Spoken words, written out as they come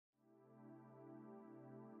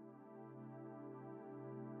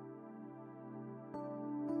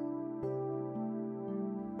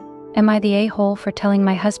Am I the a-hole for telling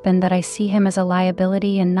my husband that I see him as a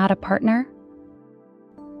liability and not a partner?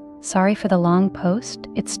 Sorry for the long post.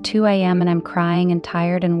 It's 2 a.m. and I'm crying and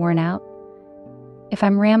tired and worn out. If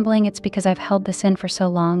I'm rambling, it's because I've held this in for so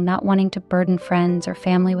long, not wanting to burden friends or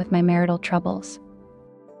family with my marital troubles.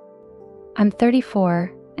 I'm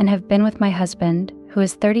 34 and have been with my husband, who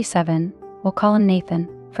is 37, we'll call him Nathan,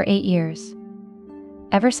 for 8 years.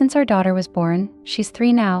 Ever since our daughter was born, she's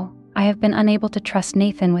 3 now, I have been unable to trust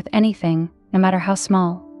Nathan with anything, no matter how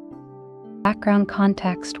small. Background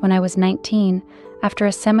context: when I was 19, after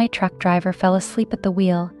a semi-truck driver fell asleep at the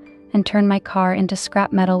wheel and turned my car into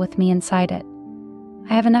scrap metal with me inside it.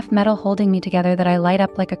 I have enough metal holding me together that I light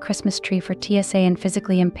up like a Christmas tree for TSA and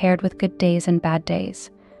physically impaired with good days and bad days.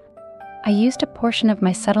 I used a portion of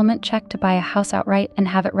my settlement check to buy a house outright and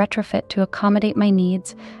have it retrofit to accommodate my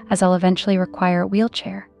needs, as I'll eventually require a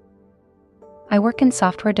wheelchair. I work in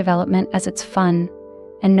software development as it's fun,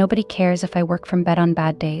 and nobody cares if I work from bed on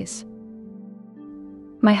bad days.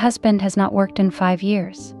 My husband has not worked in 5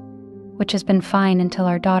 years, which has been fine until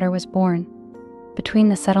our daughter was born. Between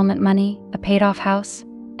the settlement money, a paid-off house,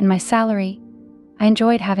 and my salary, I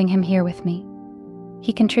enjoyed having him here with me.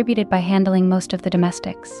 He contributed by handling most of the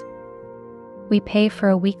domestics. We pay for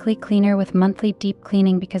a weekly cleaner with monthly deep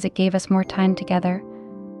cleaning because it gave us more time together.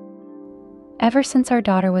 Ever since our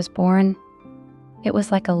daughter was born, it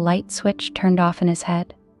was like a light switch turned off in his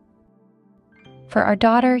head. For our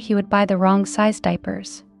daughter, he would buy the wrong size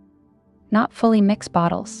diapers. Not fully mixed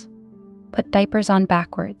bottles. Put diapers on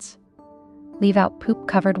backwards. Leave out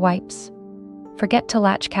poop-covered wipes. Forget to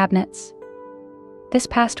latch cabinets. This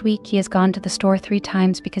past week, he has gone to the store 3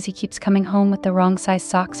 times because he keeps coming home with the wrong size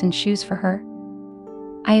socks and shoes for her.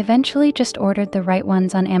 I eventually just ordered the right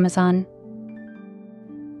ones on Amazon.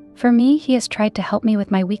 For me, he has tried to help me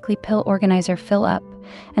with my weekly pill organizer fill up,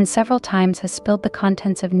 and several times has spilled the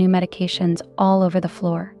contents of new medications all over the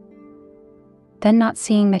floor. Then, not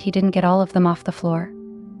seeing that he didn't get all of them off the floor,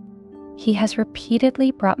 he has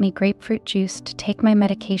repeatedly brought me grapefruit juice to take my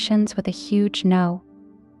medications with a huge no.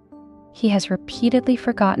 He has repeatedly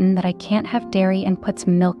forgotten that I can't have dairy and puts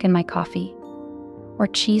milk in my coffee, or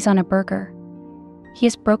cheese on a burger. He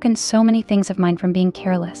has broken so many things of mine from being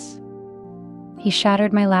careless. He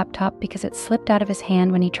shattered my laptop because it slipped out of his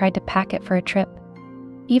hand when he tried to pack it for a trip,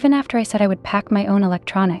 even after I said I would pack my own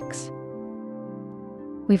electronics.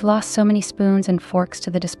 We've lost so many spoons and forks to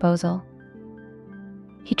the disposal.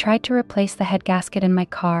 He tried to replace the head gasket in my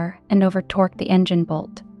car and over-torqued the engine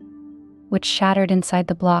bolt, which shattered inside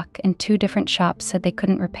the block, and 2 different shops said they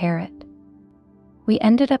couldn't repair it. We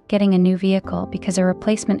ended up getting a new vehicle because a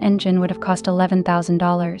replacement engine would have cost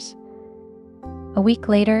 $11,000. A week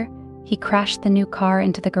later, he crashed the new car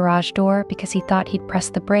into the garage door because he thought he'd press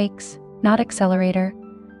the brakes, not accelerator.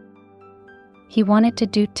 He wanted to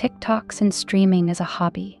do TikToks and streaming as a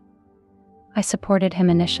hobby. I supported him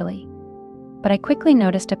initially, but I quickly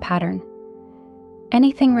noticed a pattern.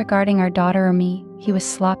 Anything regarding our daughter or me, he was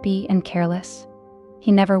sloppy and careless.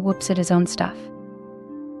 He never whoops at his own stuff.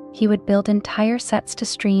 He would build entire sets to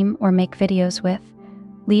stream or make videos with,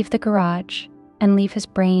 leave the garage, and leave his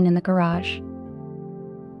brain in the garage.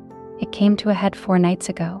 It came to a head 4 nights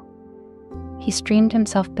ago. He streamed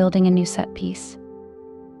himself building a new set piece.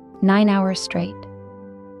 9 hours straight.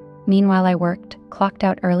 Meanwhile, I worked, clocked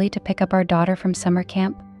out early to pick up our daughter from summer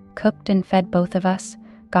camp, cooked and fed both of us,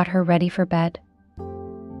 got her ready for bed.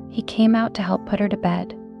 He came out to help put her to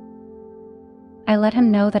bed. I let him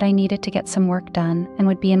know that I needed to get some work done and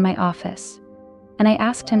would be in my office, and I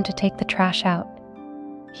asked him to take the trash out.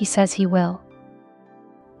 He says he will.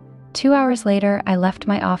 2 hours later, I left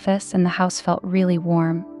my office and the house felt really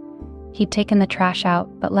warm. He'd taken the trash out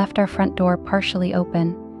but left our front door partially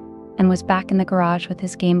open and was back in the garage with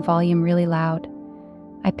his game volume really loud.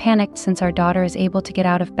 I panicked since our daughter is able to get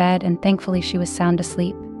out of bed and thankfully she was sound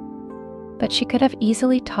asleep. But she could have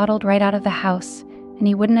easily toddled right out of the house and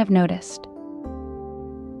he wouldn't have noticed.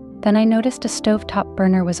 Then I noticed a stovetop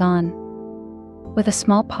burner was on, with a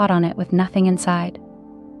small pot on it with nothing inside.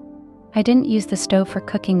 I didn't use the stove for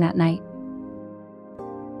cooking that night.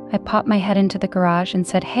 I popped my head into the garage and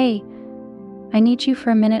said, "Hey, I need you for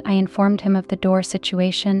a minute." I informed him of the door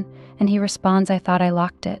situation, and he responds, "I thought I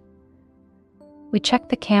locked it." We checked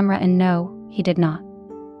the camera and no, he did not.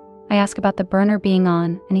 I asked about the burner being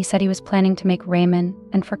on, and he said he was planning to make ramen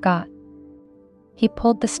and forgot. He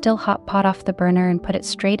pulled the still hot pot off the burner and put it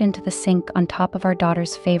straight into the sink on top of our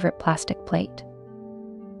daughter's favorite plastic plate,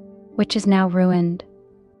 which is now ruined.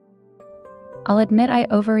 I'll admit I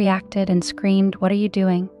overreacted and screamed, "What are you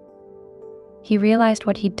doing?" He realized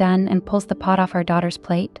what he'd done and pulls the pot off our daughter's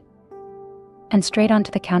plate and straight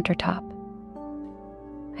onto the countertop.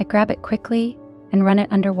 I grab it quickly and run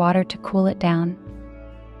it underwater to cool it down.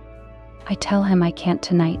 I tell him I can't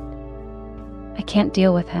tonight. I can't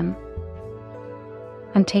deal with him.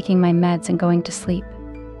 I'm taking my meds and going to sleep.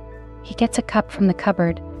 He gets a cup from the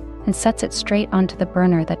cupboard and sets it straight onto the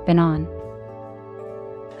burner that'd been on.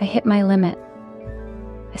 I hit my limit.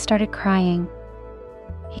 I started crying.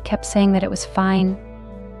 He kept saying that it was fine.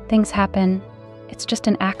 Things happen. It's just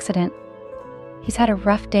an accident. He's had a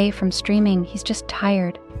rough day from streaming. He's just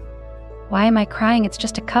tired. Why am I crying? It's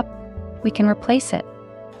just a cup. We can replace it.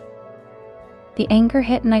 The anger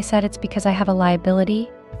hit and I said it's because I have a liability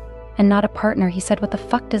and not a partner. He said, what the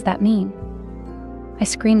fuck does that mean? I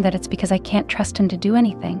screamed that it's because I can't trust him to do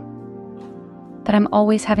anything. That I'm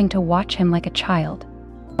always having to watch him like a child.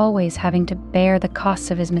 Always having to bear the costs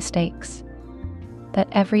of his mistakes. That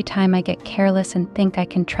every time I get careless and think I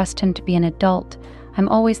can trust him to be an adult, I'm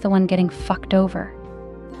always the one getting fucked over.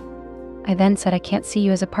 I then said I can't see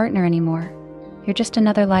you as a partner anymore. You're just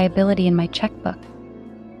another liability in my checkbook.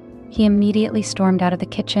 He immediately stormed out of the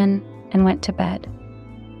kitchen and went to bed.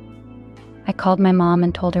 I called my mom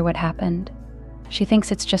and told her what happened. She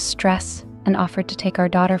thinks it's just stress and offered to take our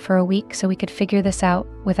daughter for a week so we could figure this out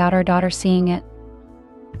without our daughter seeing it.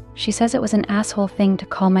 She says it was an asshole thing to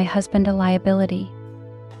call my husband a liability.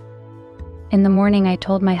 In the morning, I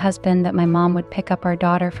told my husband that my mom would pick up our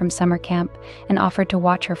daughter from summer camp and offered to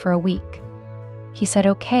watch her for a week. He said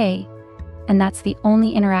okay, and that's the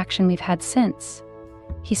only interaction we've had since.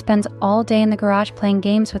 He spends all day in the garage playing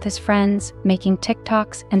games with his friends, making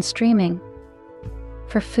TikToks, and streaming.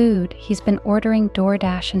 For food, he's been ordering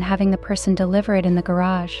DoorDash and having the person deliver it in the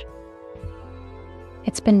garage.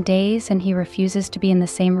 It's been days and he refuses to be in the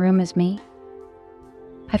same room as me.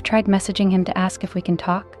 I've tried messaging him to ask if we can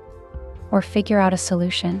talk or figure out a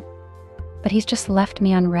solution, but he's just left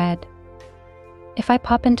me unread. If I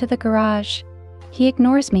pop into the garage, he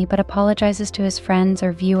ignores me but apologizes to his friends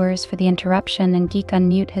or viewers for the interruption and geek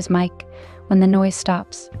unmute his mic when the noise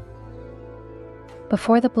stops.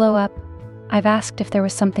 Before the blow-up, I've asked if there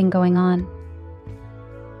was something going on.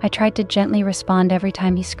 I tried to gently respond every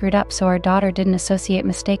time he screwed up so our daughter didn't associate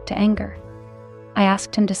mistake to anger. I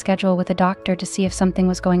asked him to schedule with a doctor to see if something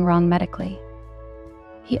was going wrong medically.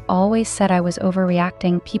 He always said I was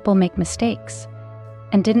overreacting, people make mistakes,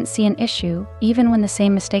 and didn't see an issue even when the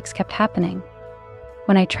same mistakes kept happening.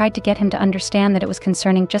 When I tried to get him to understand that it was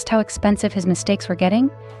concerning just how expensive his mistakes were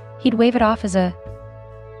getting, he'd wave it off as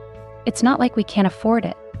it's not like we can't afford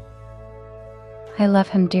it. I love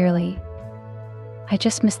him dearly. I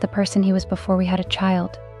just miss the person he was before we had a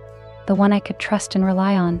child, the one I could trust and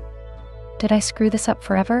rely on. Did I screw this up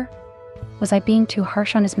forever? Was I being too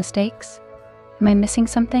harsh on his mistakes? Am I missing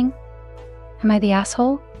something? Am I the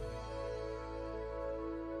asshole?